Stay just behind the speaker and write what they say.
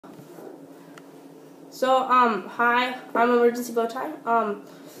So, hi, I'm Emergency Bowtie.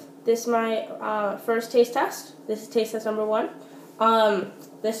 This is my first taste test. This is taste test number 1.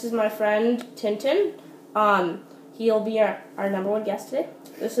 This is my friend Tintin. He'll be our number 1 guest today.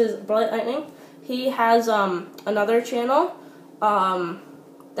 This is Blight. He has another channel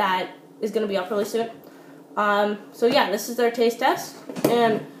that is going to be up really soon. So yeah, this is their taste test,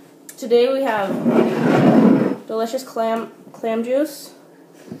 and today we have delicious clam juice.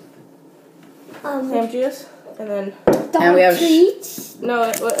 Clam juice, and then we have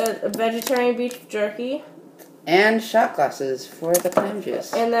a vegetarian beef jerky, and shot glasses for the clam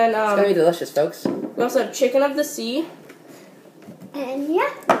juice. And then it's gonna be delicious, folks. We also have chicken of the sea, and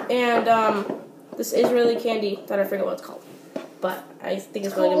this Israeli candy that I forget what it's called, but I think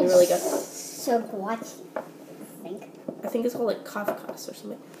it's really gonna be really good. So what? I think it's called like kafkas or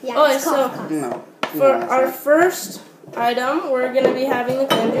something. Yeah, it's kafkas. For our first item, we're gonna be having the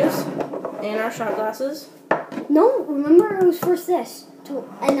clam juice and our shot glasses. No, remember it was first this,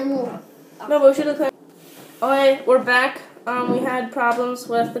 and then we'll. No, but we should have clam. Okay, we're back. We had problems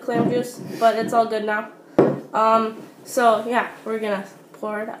with the clam juice, but it's all good now. So yeah, we're gonna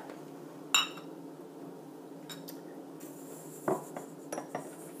pour it up.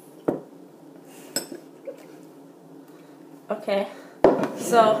 Okay,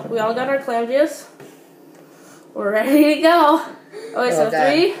 so we all got our clam juice. We're ready to go. Okay, so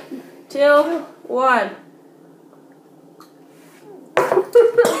 3, 2, 1.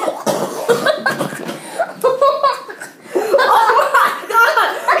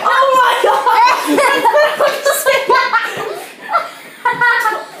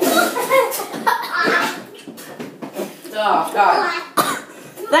 Oh God!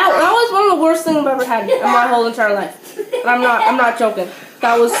 That was one of the worst things I've ever had in my whole entire life. And I'm not joking.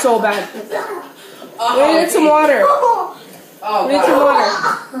 That was so bad. We need some water. Oh, we need some water.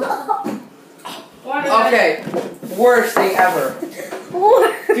 Okay, worst thing ever.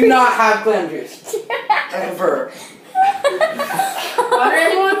 Do not have clam juice. Ever. Water,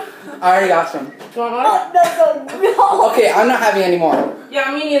 anyone? I already got some. Do you want water? No. Okay, I'm not having any more.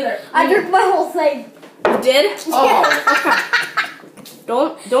 Yeah, me neither. I drank my whole thing. You did? Oh.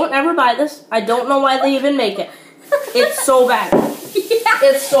 Okay. Don't ever buy this. I don't know why they even make it. It's so bad. Yeah.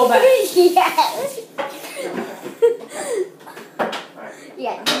 It's so bad. Yes.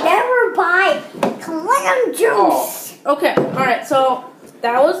 Yeah, never buy clam juice. Oh. Okay, alright, so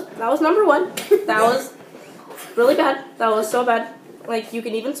that was number 1. That was really bad. That was so bad. Like, you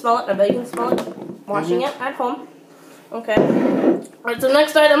can even smell it. I bet you can smell it watching it at home. Okay. Alright, so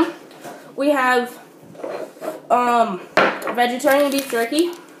next item, we have vegetarian beef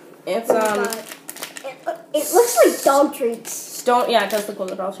jerky. It's it looks like dog treats. Yeah, it does look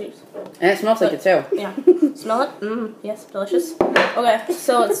like dog treats. And it smells like it too. Yeah. Smell it? Yes, delicious. Okay,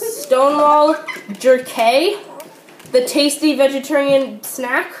 so it's Stonewall Jerky, the tasty vegetarian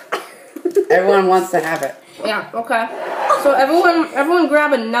snack. Everyone wants to have it. Yeah, okay. So everyone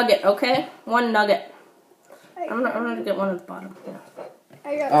grab a nugget, okay? 1 nugget. I'm gonna get one at the bottom.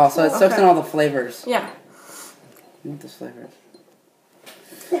 Yeah. Oh, so it soaks in all the flavors. Yeah. I want those flavors.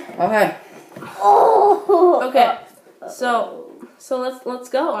 Okay. Oh. Okay. So let's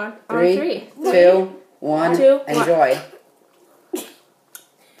go on 3, 2, 1. 2, enjoy. 1.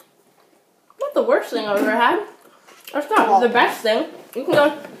 Not the worst thing I've ever had. That's not the best thing. You can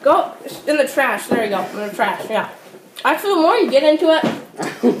go in the trash. There you go. In the trash. Yeah. Actually, the more you get into it,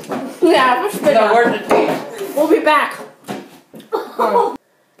 yeah, we'll spit out. Worth the taste. We'll be back.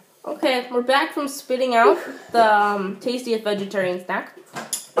 Okay, we're back from spitting out the tastiest vegetarian snack.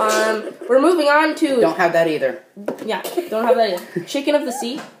 We're moving on to... Don't have that either. Yeah, don't have that either. Chicken of the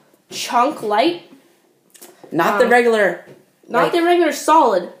sea. Chunk light. Not the regular... Not the regular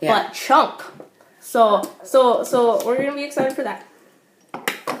solid, yeah. but chunk. So we're going to be excited for that.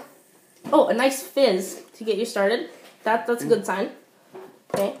 Oh, a nice fizz to get you started. That's a good sign.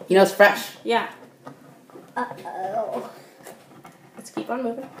 Okay. You know it's fresh. Yeah. Uh-oh. Let's keep on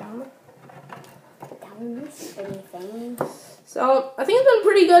moving. Down. Anything. So, I think it's been a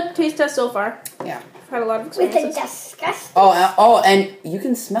pretty good taste test so far. Yeah. I've had a lot of With the experiences. disgusting. Oh, and you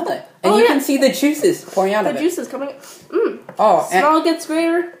can smell it. And you can see the juices pouring out of it. The juices coming. Oh, Smell gets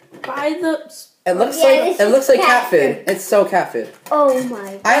greater by the... It looks Yeah, like cat food. It's so cat food. Oh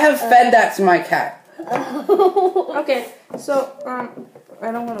my God. I have fed that to my cat. Okay, so,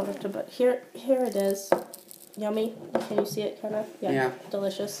 I don't want to lift it, but here it is. Yummy. Can you see it, kind of? Yeah.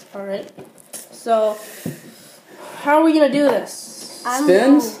 Delicious. All right. So, how are we going to do this?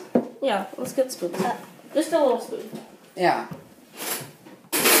 Spoons? Yeah, let's get spoons. Just a little spoon. Yeah.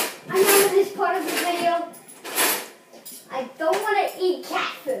 I know this part of the video. I don't want to eat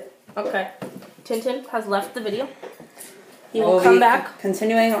cat food. Okay. Tintin has left the video. He will come back.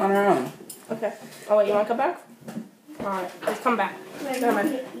 Continuing on our own. Okay. Oh wait, you want to come back? Alright, let's come back. Never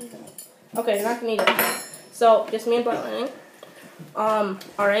mind. Okay, you're not gonna eat it. So, just me and Blight learning.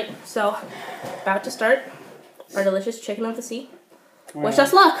 Alright, so about to start our delicious chicken of the sea. Wow. Wish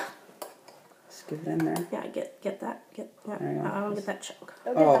us luck! Just give it in there. Yeah, get that. I want to get that chunk.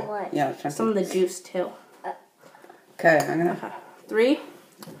 Oh, yeah. Some of the juice too. Okay, I'm gonna. Okay. 3,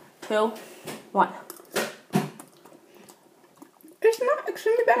 2, 1. It's not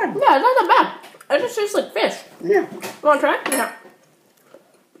extremely bad. Yeah, it's not that bad. It just tastes like fish. Yeah. You want to try? Yeah.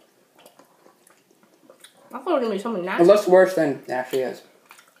 I thought it was going to be something It nasty. looks worse than it actually is.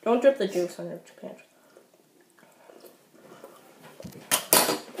 Don't drip the juice on your chicken.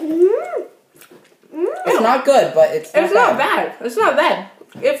 It's not good, but it's not bad. It's not bad.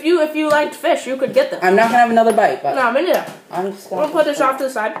 If you liked fish, you could get this. I'm not gonna have another bite, but No, me neither. I'm just I'm going to put this off to the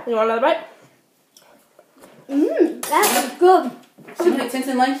side. You want another bite? That's good.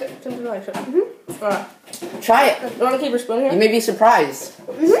 Tintin likes it. Tintin likes it. Alright. Try it. You want to keep your spoon here? You may be surprised.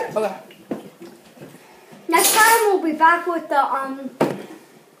 Okay. Next time we'll be back with the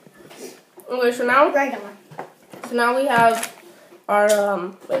Okay, so now we have our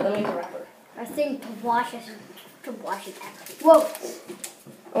wait, let me get the wrapper. I think to wash it actually. Whoa.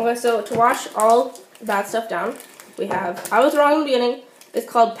 Okay, so to wash all that stuff down, we have, I was wrong in the beginning, it's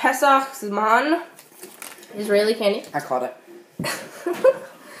called Pesach Zman Israeli candy. I caught it.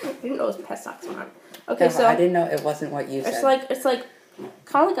 I didn't know it was Pesach Zman. Okay, Yeah, so I didn't know it wasn't what you said. it's like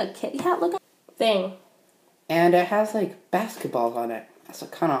kind of like a kitty hat looking thing. And it has like basketballs on it. That's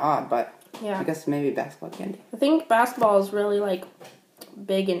kind of odd, but Yeah. I guess maybe basketball candy. I think basketball is really like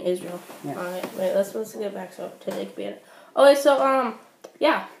big in Israel. Yeah. Alright, wait, let's get back so today could be it. Okay, so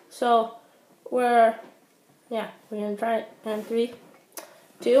yeah. So we're gonna try it in 3,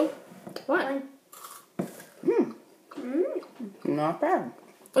 2, 1. Not bad.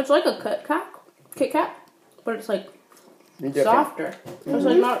 It's like a Kit Kat, but it's like Different. softer. It's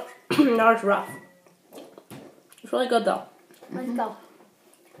like not as rough. It's really good though. Let's go.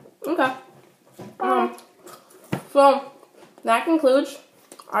 Okay. So that concludes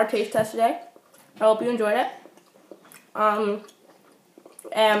our taste test today. I hope you enjoyed it.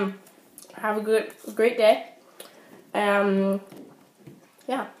 And have a great day. Yeah.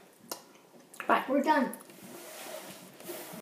 Bye. We're done.